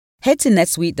Head to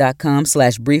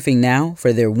netsuite.com/briefing now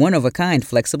for their one-of-a-kind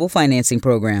flexible financing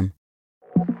program.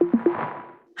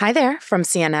 Hi there, from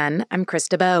CNN. I'm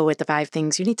Krista Bowe with the 5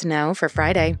 things you need to know for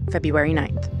Friday, February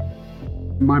 9th.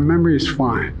 My memory is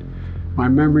fine.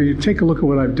 Take a look at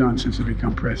what I've done since I've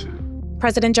become president.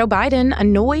 President Joe Biden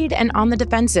annoyed and on the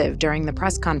defensive during the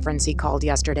press conference he called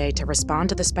yesterday to respond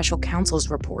to the special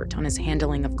counsel's report on his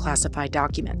handling of classified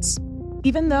documents.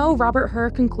 Even though Robert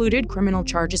Hur concluded criminal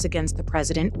charges against the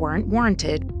president weren't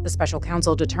warranted, the special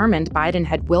counsel determined Biden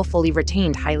had willfully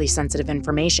retained highly sensitive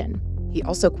information. He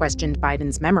also questioned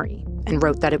Biden's memory and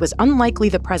wrote that it was unlikely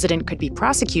the president could be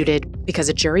prosecuted because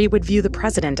a jury would view the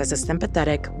president as a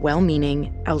sympathetic,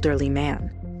 well-meaning, elderly man.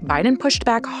 Biden pushed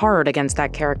back hard against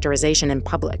that characterization in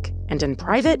public, and in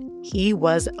private, he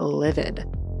was livid.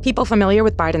 People familiar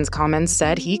with Biden's comments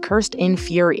said he cursed in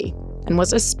fury and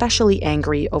was especially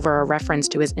angry over a reference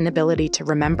to his inability to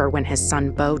remember when his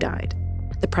son Beau died.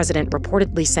 The president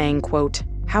reportedly saying, quote,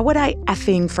 "How would I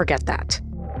effing forget that?"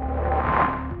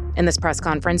 In this press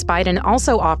conference, Biden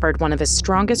also offered one of his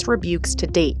strongest rebukes to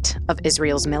date of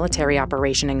Israel's military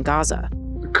operation in Gaza.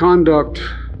 The conduct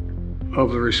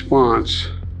of the response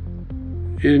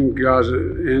in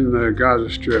the Gaza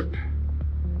Strip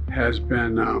has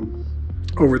been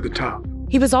over the top.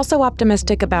 He was also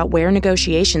optimistic about where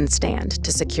negotiations stand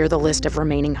to secure the list of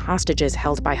remaining hostages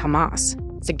held by Hamas,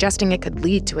 suggesting it could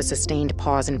lead to a sustained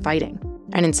pause in fighting,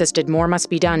 and insisted more must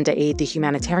be done to aid the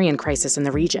humanitarian crisis in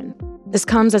the region. This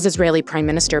comes as Israeli Prime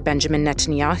Minister Benjamin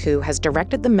Netanyahu has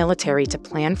directed the military to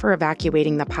plan for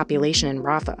evacuating the population in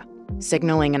Rafah,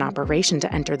 signaling an operation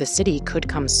to enter the city could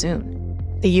come soon.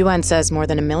 The UN says more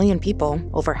than 1 million people,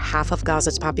 over half of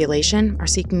Gaza's population, are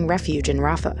seeking refuge in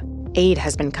Rafah. Aid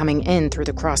has been coming in through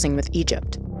the crossing with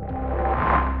Egypt.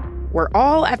 We're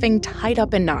all effing tied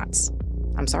up in knots.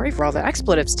 I'm sorry for all the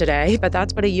expletives today, but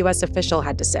that's what a U.S. official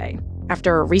had to say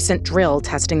after a recent drill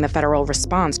testing the federal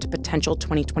response to potential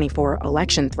 2024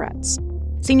 election threats.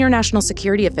 Senior national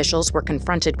security officials were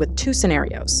confronted with 2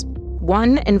 scenarios.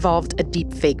 One involved a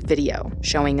deepfake video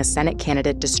showing a Senate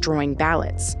candidate destroying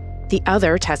ballots. The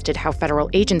other tested how federal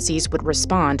agencies would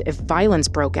respond if violence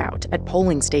broke out at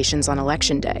polling stations on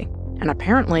Election Day. And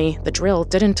apparently, the drill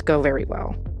didn't go very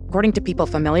well. According to people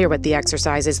familiar with the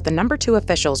exercises, the number 2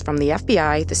 officials from the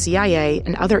FBI, the CIA,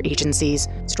 and other agencies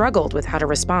struggled with how to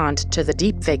respond to the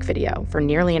deepfake video for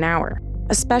nearly an hour,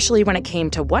 especially when it came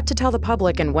to what to tell the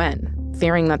public and when,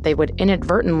 fearing that they would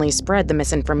inadvertently spread the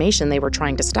misinformation they were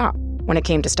trying to stop. When it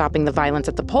came to stopping the violence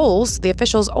at the polls, the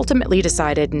officials ultimately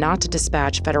decided not to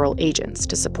dispatch federal agents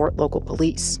to support local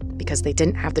police because they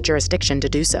didn't have the jurisdiction to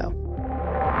do so.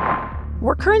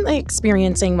 We're currently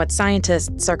experiencing what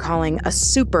scientists are calling a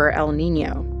super El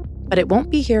Niño, but it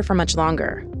won't be here for much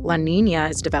longer. La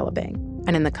Niña is developing,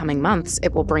 and in the coming months,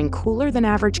 it will bring cooler than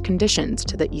average conditions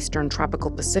to the eastern tropical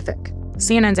Pacific.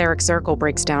 CNN's Eric Zirkle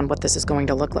breaks down what this is going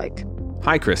to look like.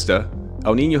 Hi, Krista.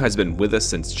 El Niño has been with us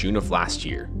since June of last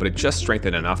year, but it just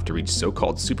strengthened enough to reach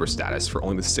so-called super status for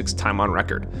only the 6th time on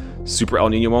record. Super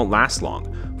El Niño won't last long.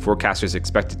 Forecasters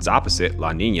expect its opposite,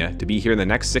 La Niña, to be here in the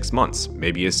next 6 months,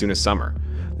 maybe as soon as summer.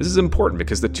 This is important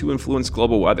because the 2 influence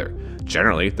global weather.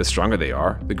 Generally, the stronger they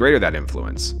are, the greater that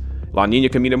influence. La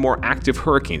Niña can mean a more active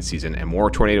hurricane season and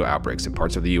more tornado outbreaks in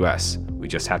parts of the US. We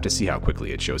just have to see how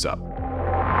quickly it shows up.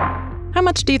 How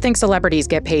much do you think celebrities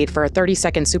get paid for a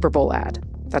 30-second Super Bowl ad?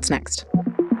 That's next.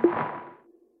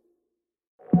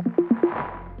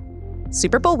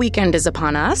 Super Bowl weekend is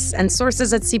upon us, and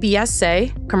sources at CBS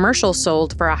say commercials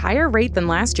sold for a higher rate than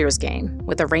last year's game,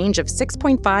 with a range of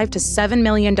 $6.5 to $7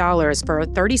 million for a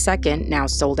 30-second, now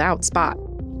sold-out spot.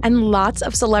 And lots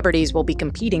of celebrities will be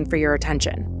competing for your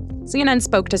attention. CNN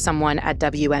spoke to someone at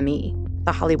WME,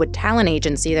 the Hollywood talent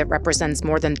agency that represents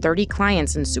more than 30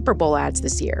 clients in Super Bowl ads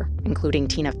this year, including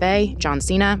Tina Fey, John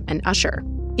Cena, and Usher.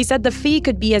 He said the fee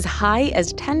could be as high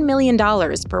as $10 million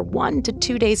for 1 to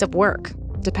 2 days of work,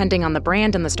 depending on the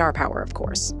brand and the star power, of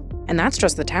course. And that's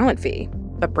just the talent fee.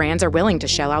 But brands are willing to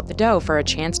shell out the dough for a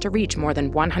chance to reach more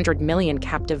than 100 million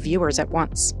captive viewers at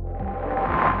once.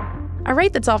 All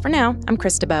right, that's all for now. I'm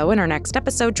Krista Bowe, and our next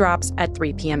episode drops at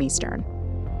 3 p.m. Eastern.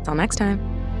 Till next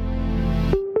time.